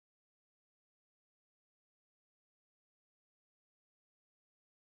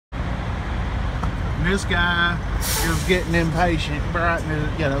this guy is getting impatient,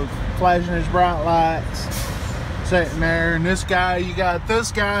 flashing his bright lights, sitting there. And this guy, you got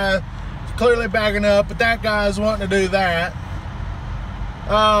this guy clearly backing up, but that guy's wanting to do that.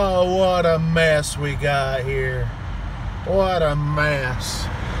 Oh, what a mess we got here. What a mess.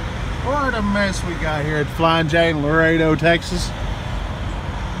 What a mess we got here at Flying J in Laredo, Texas.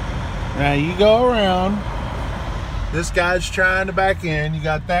 Now you go around. This guy's trying to back in. You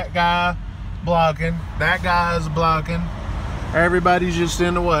got that guy blocking. That guy's blocking. Everybody's just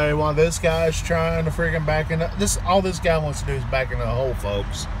in the way while this guy's trying to freaking back in. All this guy wants to do is back in the hole,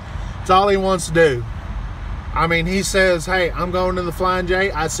 folks. That's all he wants to do. I mean, he says, hey, I'm going to the Flying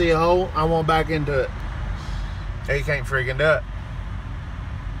J. I see a hole. I want back into it. He can't freaking do it.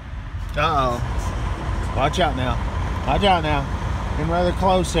 Uh-oh. Watch out now. Watch out now. Getting rather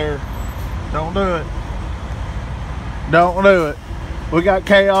close there. Don't do it. Don't do it. We got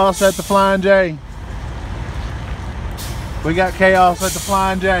chaos at the Flying J. We got chaos at the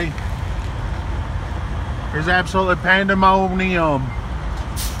Flying J. There's absolutely pandemonium.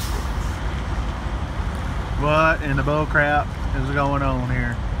 What in the bull crap is going on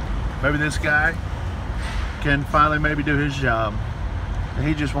here? Maybe this guy can finally maybe do his job.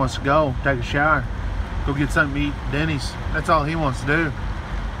 He just wants to go take a shower, go get something to eat at Denny's. That's all he wants to do.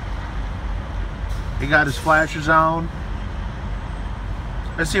 He got his flashers on.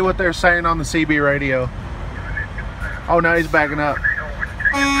 Let's see what they're saying on the CB radio. Oh, now he's backing up.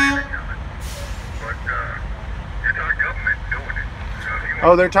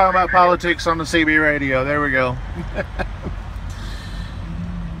 Oh, they're talking about politics on the CB radio. There we go.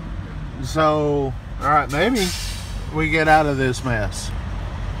 So, all right, maybe we get out of this mess.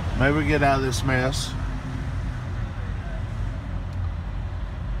 Maybe we get out of this mess.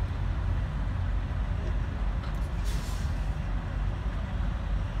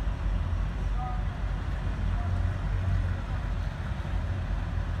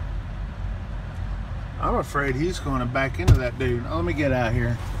 I'm afraid he's going to back into that dude. Oh, let me get out of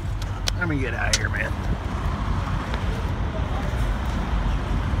here. Let me get out of here, man.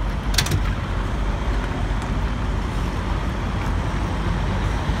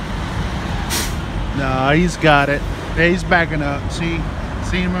 No, he's got it. Yeah, he's backing up. See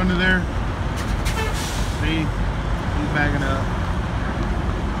him under there? See? He's backing up.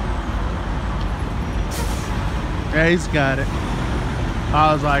 Yeah, he's got it.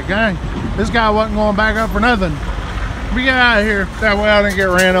 I was like, hey, this guy wasn't going back up for nothing. We get out of here. That way I didn't get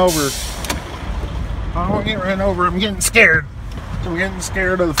ran over. I don't get ran over. I'm getting scared. I'm getting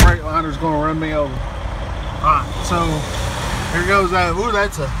scared of the Freightliner's going to run me over. Alright, so here goes that. Ooh,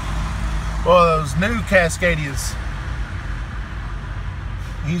 that's one of those new Cascadias.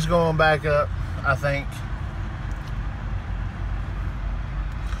 He's going back up, I think.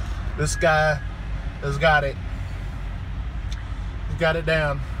 This guy has got it. He's got it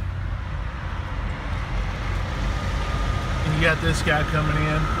down. And you got this guy coming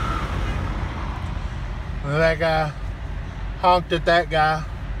in. And that guy honked at that guy.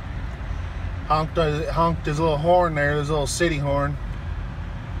 Honked his little horn there, his little city horn.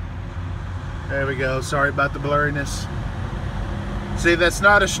 There we go. Sorry about the blurriness. See, that's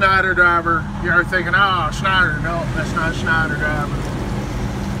not a Schneider driver. You're thinking, oh, Schneider. No, that's not a Schneider driver.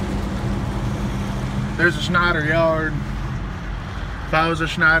 There's a Schneider yard. If I was a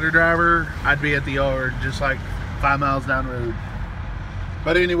Schneider driver, I'd be at the yard just like 5 miles down the road.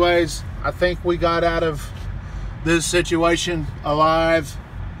 But anyways, I think we got out of this situation alive.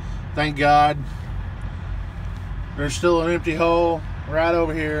 Thank God. There's still an empty hole right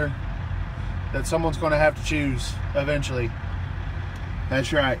over here that someone's going to have to choose eventually.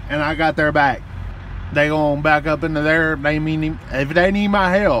 That's right. And I got their back. They going back up into there. If they need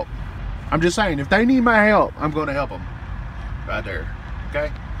my help, I'm just saying, if they need my help, I'm going to help them. Right there.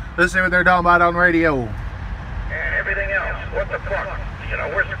 Okay? Let's see what they're talking about on the radio. And everything else. What the fuck? You know,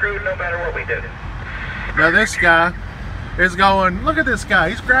 we're screwed no matter what we do. Now this guy is going, look at this guy.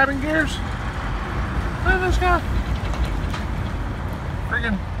 He's grabbing gears. Look at this guy.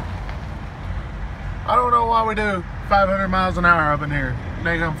 Freaking. I don't know why we do 500 miles an hour up in here.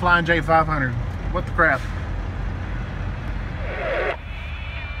 They come Flying J 500. What the crap?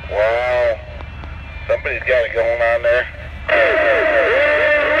 Wow. Somebody's got it going on there.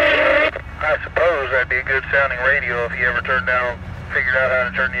 I suppose that'd be a good sounding radio if you ever figured out how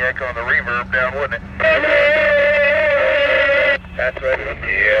to turn the echo and the reverb down, wouldn't it? That's right.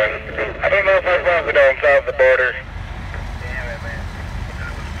 Yeah. I don't know if I found it on south of the border. Damn it, man.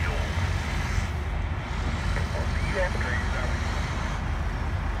 That was fuel.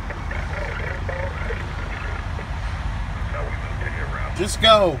 Just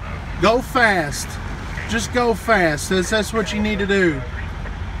go. Go fast. Just go fast. That's what you need to do.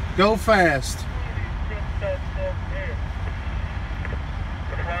 Go fast. The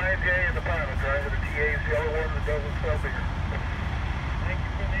Flying J and the pilot driver, the TA is the only one that doesn't sell beer. Thank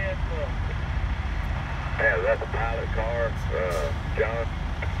you for the info. Yeah, that's the pilot car, John.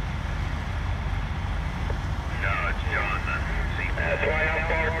 No, it's John. That's why I'm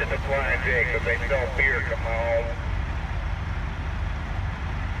parked in the Flying J, because they sell beer come home.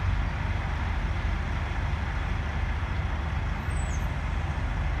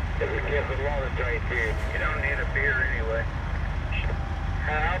 If we give the water drink here, you don't need a beer anyway.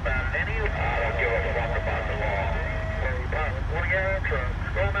 How about any of I don't give a fuck about the law. Well, pilot, 40-gallon truck,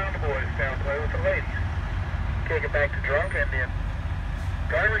 go down to Boys Town, play with the ladies. Take it back to drunk, and then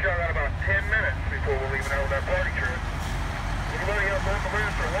drivers, y'all got about 10 minutes before we're leaving out with our party trip. Anybody else on the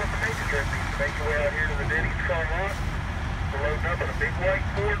list or wants to make a trip needs to make your way out here to the Denny's car lot. We're loading up in a big white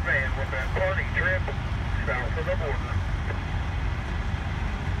Ford van with that party trip south of the border.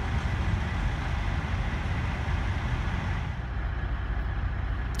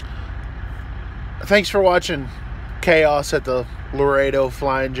 Thanks for watching Chaos at the Laredo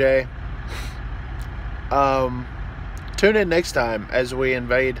Flying J. Tune in next time as we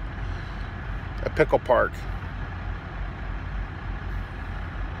invade a pickle park.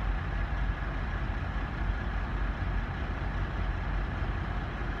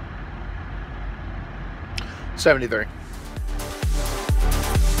 '73.